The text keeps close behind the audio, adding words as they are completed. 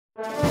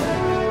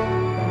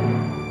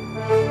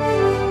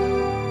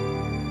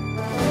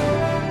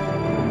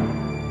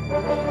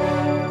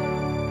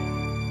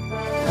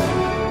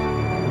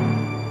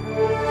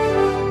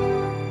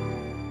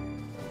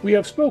We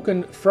have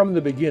spoken from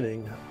the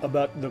beginning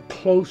about the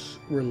close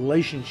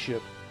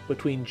relationship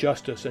between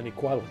justice and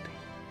equality,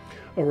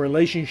 a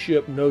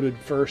relationship noted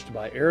first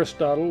by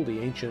Aristotle, the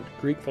ancient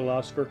Greek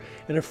philosopher,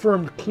 and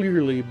affirmed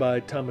clearly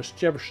by Thomas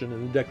Jefferson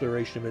in the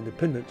Declaration of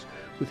Independence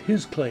with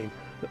his claim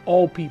that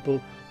all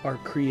people are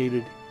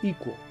created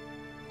equal.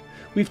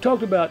 We've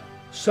talked about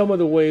some of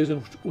the ways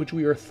in which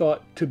we are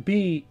thought to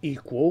be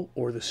equal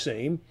or the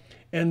same,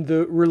 and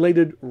the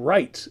related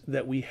rights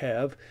that we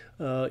have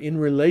in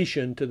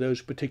relation to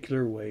those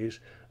particular ways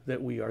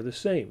that we are the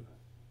same.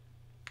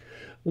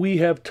 We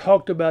have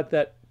talked about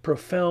that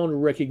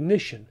profound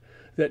recognition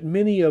that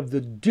many of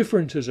the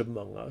differences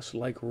among us,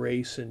 like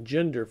race and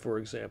gender, for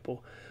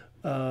example,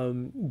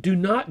 do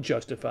not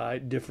justify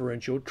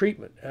differential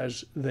treatment,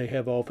 as they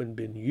have often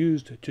been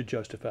used to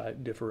justify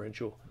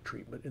differential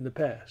treatment in the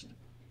past.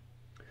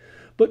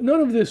 But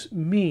none of this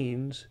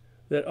means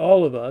that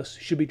all of us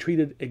should be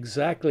treated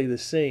exactly the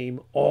same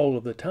all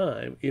of the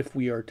time if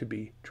we are to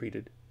be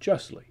treated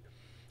justly.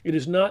 It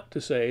is not to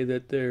say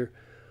that there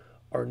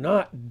are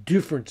not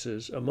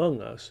differences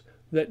among us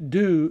that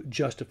do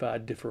justify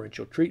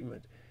differential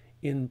treatment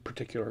in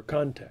particular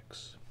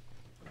contexts.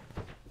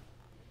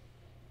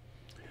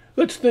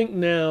 Let's think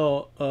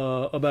now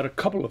about a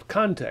couple of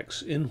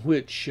contexts in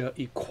which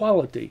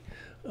equality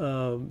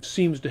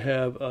seems to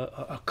have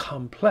a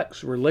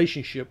complex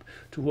relationship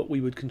to what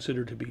we would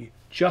consider to be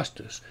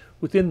justice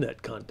within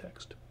that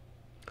context.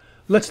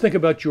 Let's think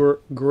about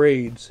your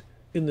grades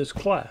in this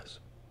class.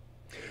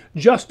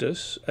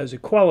 Justice, as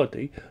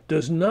equality,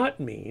 does not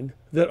mean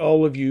that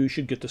all of you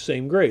should get the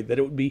same grade, that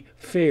it would be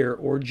fair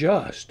or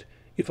just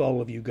if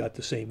all of you got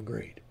the same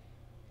grade.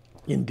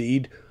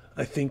 Indeed,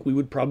 I think we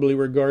would probably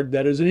regard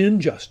that as an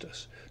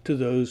injustice to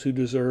those who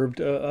deserved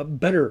a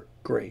better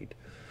grade.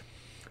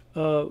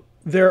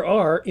 There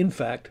are, in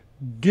fact,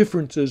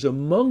 differences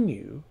among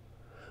you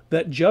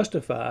that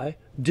justify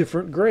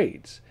different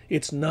grades.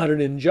 It's not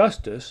an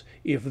injustice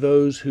if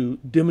those who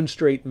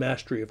demonstrate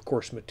mastery of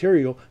course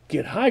material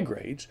get high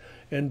grades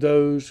and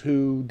those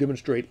who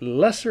demonstrate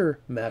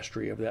lesser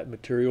mastery of that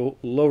material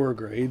lower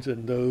grades,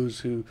 and those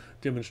who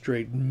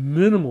demonstrate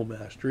minimal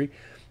mastery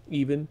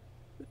even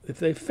if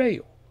they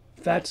fail.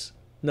 That's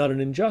not an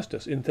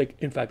injustice. In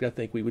fact, I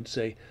think we would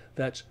say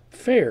that's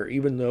fair,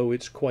 even though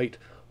it's quite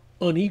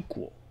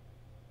unequal.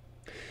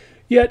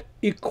 Yet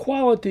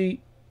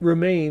equality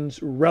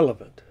remains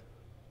relevant.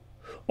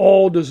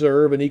 All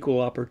deserve an equal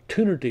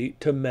opportunity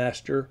to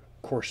master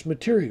course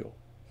material.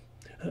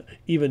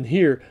 Even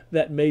here,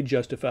 that may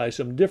justify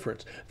some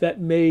difference.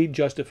 That may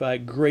justify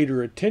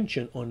greater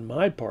attention on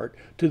my part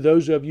to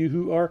those of you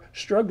who are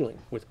struggling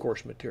with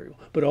course material.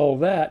 But all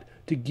that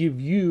to give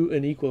you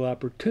an equal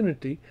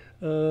opportunity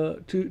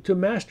to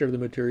master the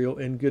material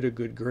and get a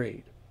good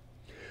grade.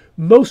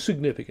 Most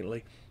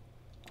significantly,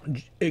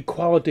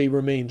 equality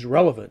remains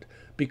relevant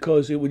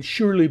because it would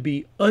surely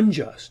be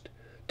unjust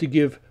to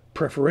give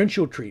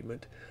preferential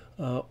treatment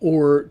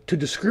or to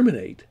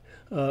discriminate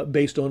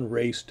based on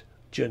race,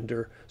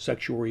 gender,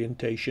 sexual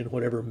orientation,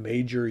 whatever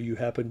major you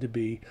happen to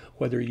be,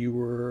 whether you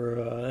were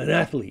an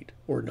athlete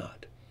or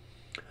not.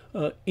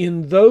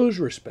 In those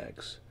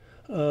respects,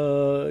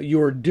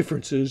 your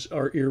differences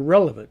are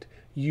irrelevant.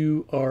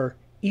 You are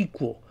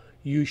equal.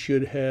 You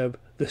should have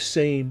the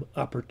same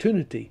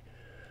opportunity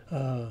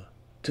to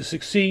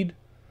succeed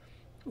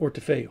or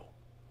to fail.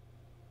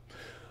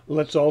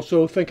 Let's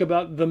also think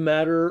about the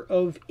matter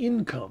of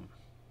income.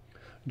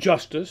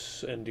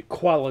 Justice and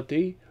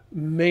equality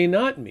may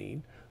not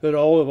mean that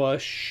all of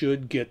us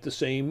should get the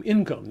same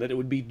income, that it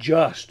would be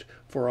just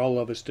for all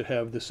of us to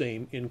have the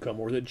same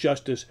income, or that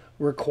justice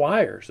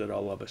requires that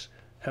all of us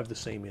have the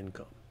same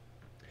income.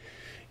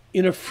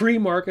 In a free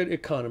market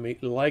economy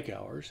like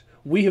ours,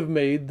 we have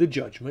made the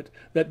judgment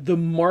that the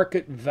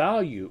market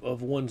value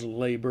of one's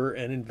labor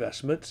and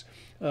investments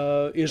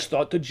is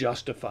thought to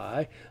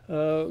justify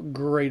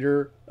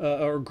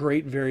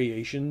great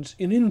variations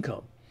in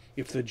income.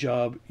 If the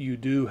job you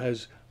do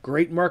has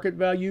great market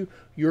value,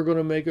 you're going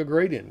to make a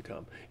great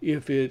income.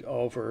 If it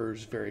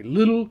offers very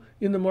little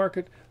in the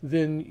market,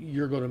 then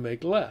you're going to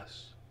make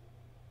less.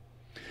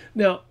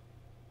 Now,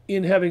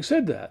 in having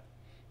said that,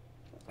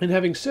 and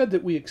having said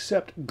that we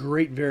accept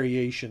great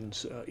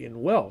variations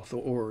in wealth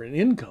or in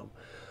income,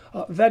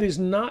 that is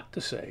not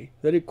to say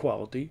that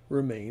equality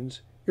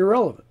remains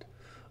irrelevant.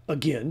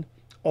 Again,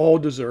 all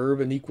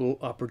deserve an equal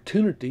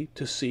opportunity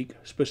to seek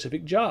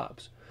specific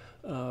jobs.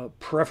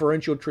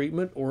 Preferential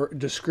treatment or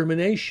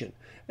discrimination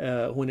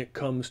when it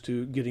comes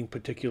to getting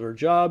particular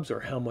jobs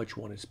or how much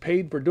one is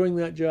paid for doing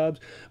that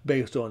jobs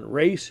based on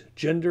race,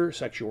 gender,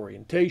 sexual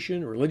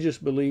orientation, religious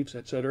beliefs,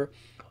 etc.,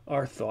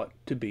 are thought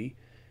to be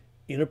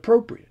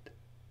inappropriate.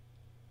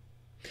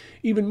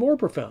 Even more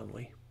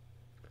profoundly,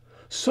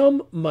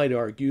 some might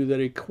argue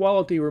that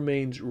equality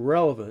remains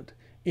relevant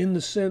in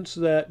the sense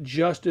that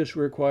justice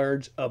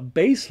requires a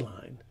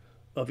baseline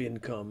of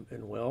income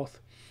and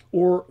wealth,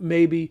 or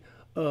maybe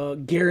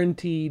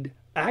guaranteed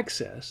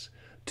access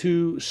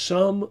to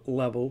some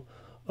level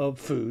of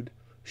food,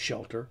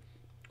 shelter,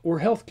 or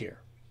health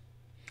care.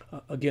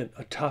 Again,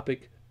 a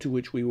topic to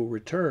which we will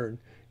return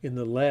in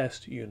the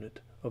last unit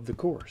of the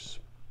course.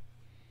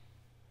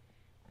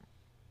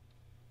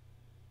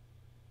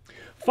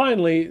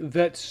 Finally,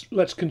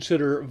 let's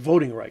consider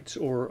voting rights,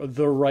 or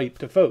the right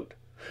to vote.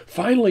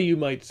 Finally, you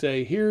might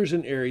say, here's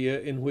an area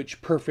in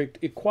which perfect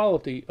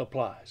equality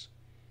applies.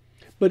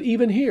 But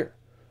even here,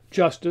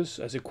 justice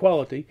as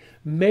equality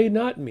may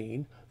not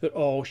mean that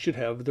all should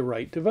have the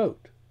right to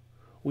vote.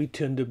 We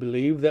tend to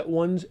believe that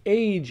one's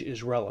age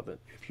is relevant.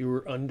 If you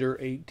are under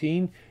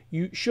 18,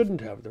 you shouldn't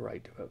have the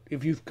right to vote.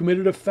 If you've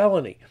committed a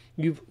felony,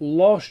 you've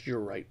lost your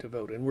right to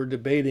vote. And we're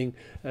debating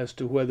as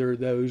to whether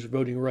those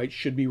voting rights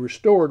should be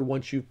restored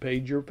once you've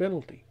paid your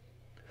penalty.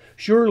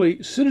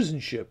 Surely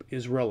citizenship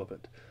is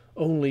relevant.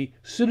 Only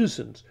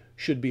citizens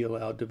should be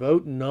allowed to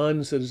vote.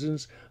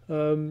 Non-citizens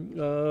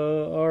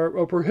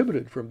are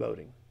prohibited from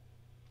voting.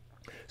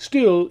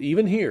 Still,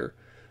 even here,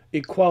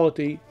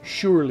 equality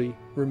surely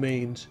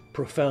remains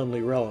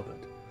profoundly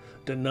relevant.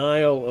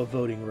 Denial of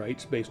voting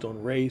rights based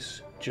on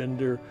race,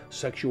 gender,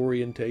 sexual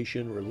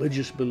orientation,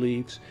 religious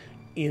beliefs,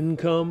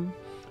 income,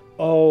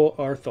 all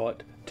are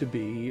thought to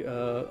be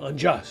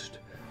unjust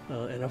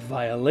and a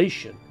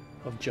violation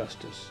of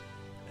justice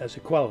as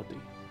equality.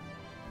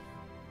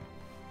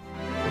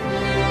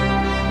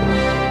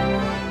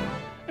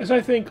 As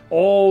I think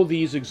all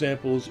these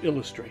examples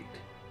illustrate,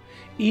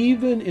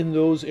 even in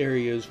those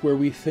areas where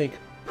we think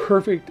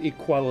perfect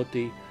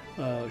equality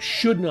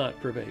should not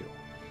prevail,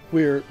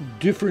 where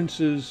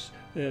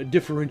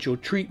differential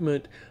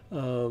treatment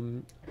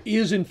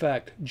is in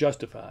fact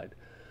justified,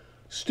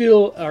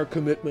 still our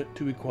commitment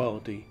to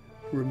equality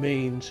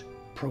remains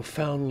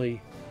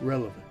profoundly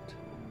relevant.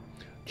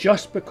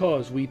 Just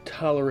because we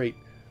tolerate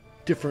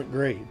different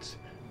grades,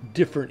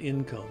 different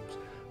incomes,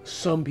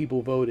 some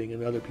people voting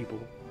and other people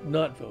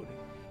not voting,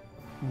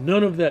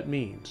 none of that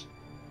means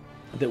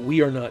that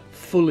we are not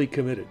fully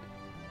committed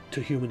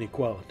to human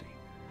equality,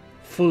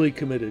 fully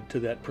committed to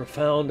that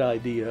profound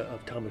idea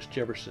of Thomas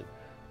Jefferson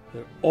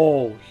that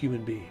all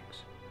human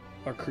beings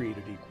are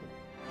created equal.